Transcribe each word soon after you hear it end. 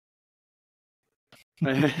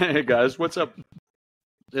Hey guys, what's up?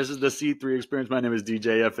 This is the C3 Experience. My name is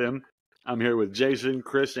DJFM. I'm here with Jason,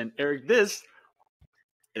 Chris, and Eric. This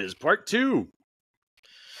is part 2.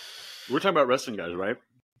 We're talking about wrestling, guys, right?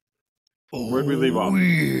 Where'd we leave off?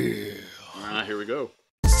 Yeah. Here we go.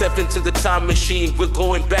 Step into the time machine, we're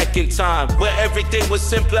going back in time, where everything was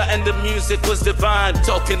simpler and the music was divine.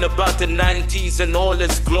 Talking about the 90s and all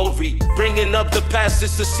its glory, bringing up the past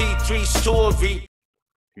is the C3 story.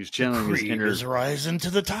 He's channeling his inner... is rising to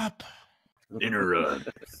the top. Inner,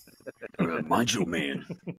 Macho Man.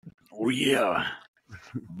 Oh, yeah.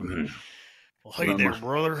 Well, hey there,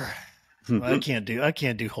 brother. I can't do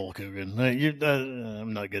Hulk Hogan.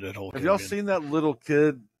 I'm not good at Hulk Hogan. Have y'all seen that little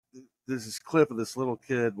kid? There's this clip of this little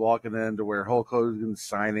kid walking in to where Hulk Hogan's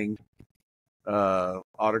signing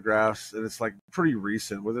autographs, and it's like pretty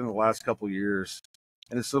recent, within the last couple of years.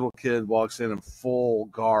 And this little kid walks in full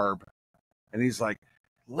garb, and he's like,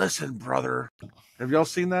 "Listen, brother." Have y'all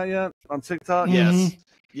seen that yet on TikTok? Yes.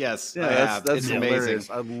 Yes, Yeah, I have. that's It's hilarious.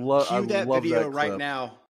 amazing. I love Cue that love video that right clip.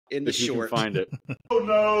 now in the If you can short. find it. Who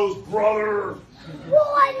knows, brother?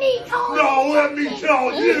 Well, let me tell you. No, let me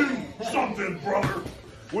tell you something, brother.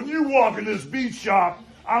 When you walk in this beat shop,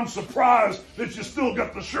 I'm surprised that you still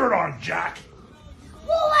got the shirt on, Jack.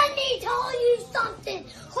 Well, let me tell you something,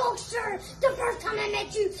 Hulkster. The first time I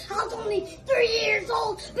met you, I was only 3 years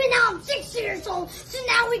old, but now I'm 6 years old. So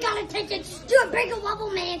now we gotta take it to a bigger level,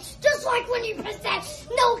 man. Just like when you press that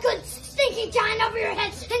no good stinky giant over your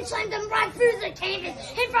head and slammed them right through the canvas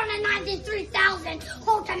in front of 93,000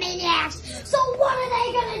 Hulkamaniacs. So what are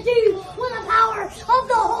they gonna do when the power of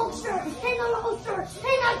the Hulkster and the roaster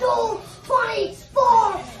and a dual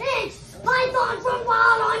 24-inch python from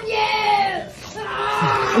Wild on you?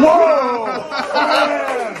 Whoa!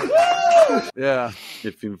 Yeah.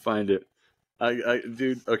 If you can find it.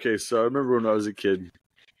 Dude, okay, so I remember when I was a kid.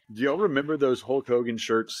 Do y'all remember those Hulk Hogan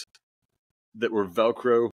shirts that were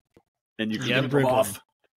Velcro and you could rip them off?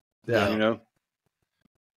 Yeah. You know?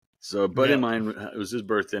 So a buddy of mine, it was his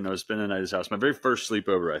birthday, and I was spending the night at his house. My very first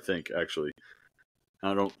sleepover, I think, actually.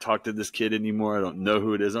 I don't talk to this kid anymore. I don't know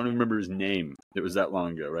who it is. I don't even remember his name. It was that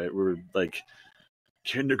long ago, right? We were like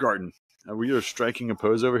kindergarten. Were you striking a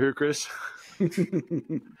pose over here, Chris?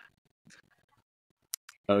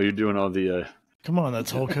 Oh, you're doing all the... Come on,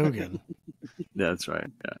 that's Hulk Hogan. Yeah, that's right.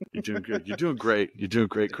 Yeah, you're doing good. You're doing great. You're doing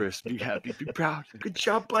great, Chris. Be happy. Be proud. Good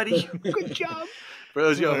job, buddy. Good job. For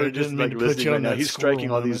those of y'all who are just like listening right now, he's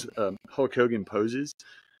striking all these Hulk Hogan poses.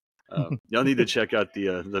 Y'all need to check out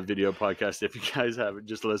the video podcast if you guys haven't.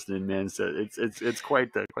 Just listening, man. So it's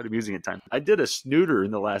quite amusing at times. I did a snooter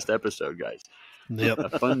in the last episode, guys. Yep. A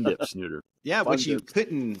fun dip snooter. Yeah, Fun which you dip.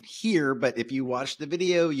 couldn't hear, but if you watch the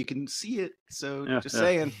video, you can see it. So just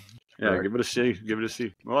saying. Yeah, give it a see. Give it a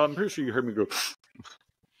see. Well, I'm pretty sure you heard me go.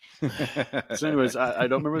 So anyways, I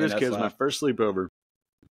don't remember this kid. It was my first sleepover.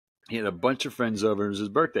 He had a bunch of friends over. It was his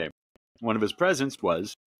birthday. One of his presents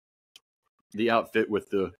was the outfit with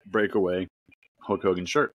the breakaway Hulk Hogan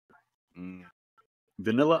shirt.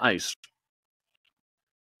 Vanilla Ice.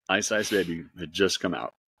 Ice Ice Baby had just come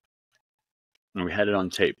out. And we had it on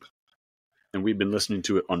tape. And we'd been listening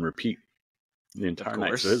to it on repeat the entire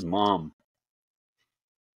night. So his mom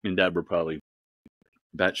and dad were probably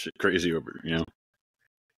batshit crazy over it, you know?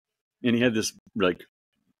 And he had this, like,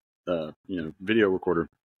 video recorder.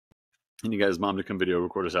 And he got his mom to come video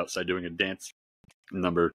record us outside doing a dance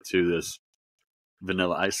number to this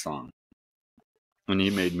Vanilla Ice song. And he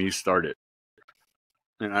made me start it.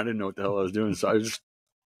 And I didn't know what the hell I was doing. So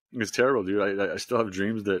it was terrible, dude. I still have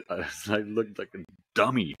dreams that I looked like a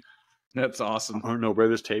dummy. That's awesome. I don't know where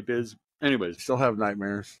this tape is. Anyways. Still have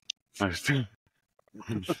nightmares.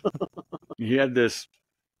 He had this.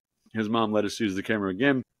 His mom let us use the camera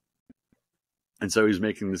again. And so he's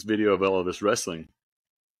making this video of all of us wrestling.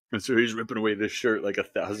 And so he's ripping away this shirt like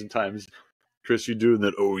 1,000 times. Chris, you doing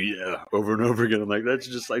that, oh yeah, over and over again. I'm like, that's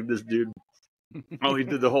just like this dude. All he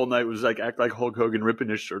did the whole night was like act like Hulk Hogan, ripping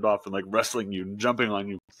his shirt off and like wrestling you and jumping on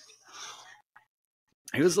you.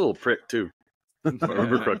 He was a little prick too, if I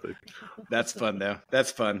remember correctly. That's fun though.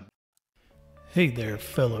 That's fun. Hey there,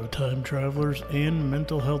 fellow time travelers and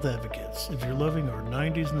mental health advocates. If you're loving our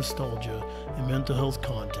 90s nostalgia and mental health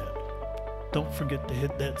content, don't forget to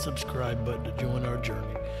hit that subscribe button to join our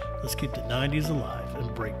journey. Let's keep the 90s alive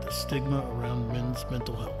and break the stigma around men's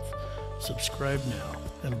mental health. Subscribe now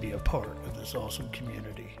and be a part of this awesome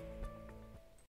community.